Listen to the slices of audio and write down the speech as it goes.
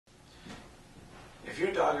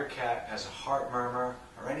your dog or cat has a heart murmur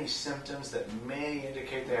or any symptoms that may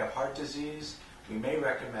indicate they have heart disease, we may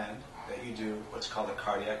recommend that you do what's called a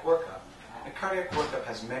cardiac workup. A cardiac workup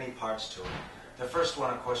has many parts to it. The first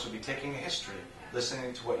one, of course, would be taking a history,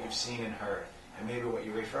 listening to what you've seen and heard, and maybe what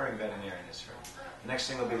your referring veterinarian has heard. The next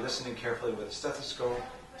thing will be listening carefully with a stethoscope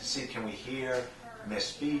to see can we hear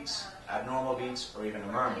missed beats, abnormal beats, or even a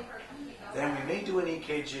murmur. Then we may do an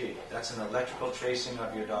EKG. That's an electrical tracing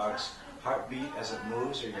of your dog's heartbeat as it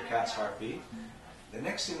moves, or your cat's heartbeat. The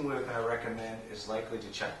next thing we're going to recommend is likely to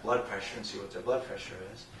check blood pressure and see what their blood pressure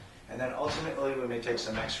is. And then ultimately we may take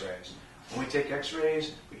some x-rays. When we take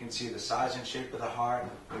x-rays, we can see the size and shape of the heart.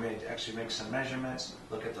 We may actually make some measurements,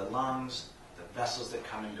 look at the lungs, the vessels that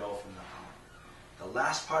come and go from the heart. The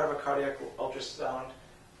last part of a cardiac ultrasound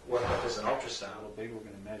workup is an ultrasound. A little big, we're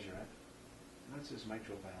going to measure it. And that's his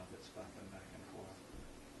mitral valve that's bumping back and forth.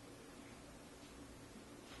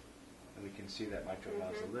 And we can see that mitral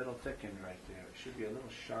valve's a little thickened right there. It should be a little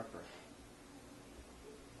sharper.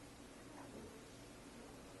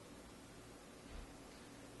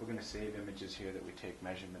 We're going to save images here that we take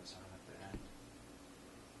measurements on at the end.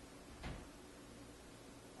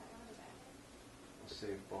 We'll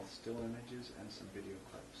save both still images and some video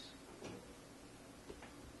clips.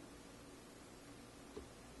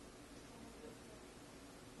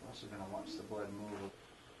 We're also going to watch the blood move.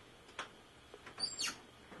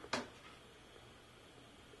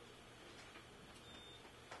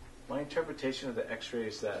 My interpretation of the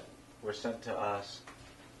x-rays that were sent to us,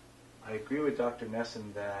 I agree with Dr.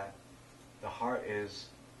 Nesson that the heart is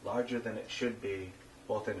larger than it should be,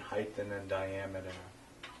 both in height and in diameter.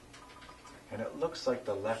 And it looks like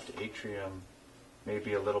the left atrium may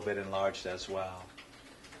be a little bit enlarged as well.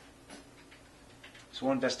 So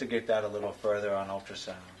we'll investigate that a little further on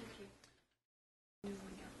ultrasound. The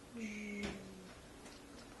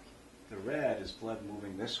red is blood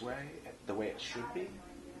moving this way, the way it should be.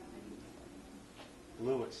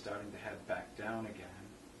 Blue, it's starting to head back down again.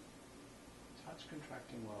 Heart's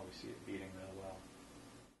contracting well. We see it beating real well.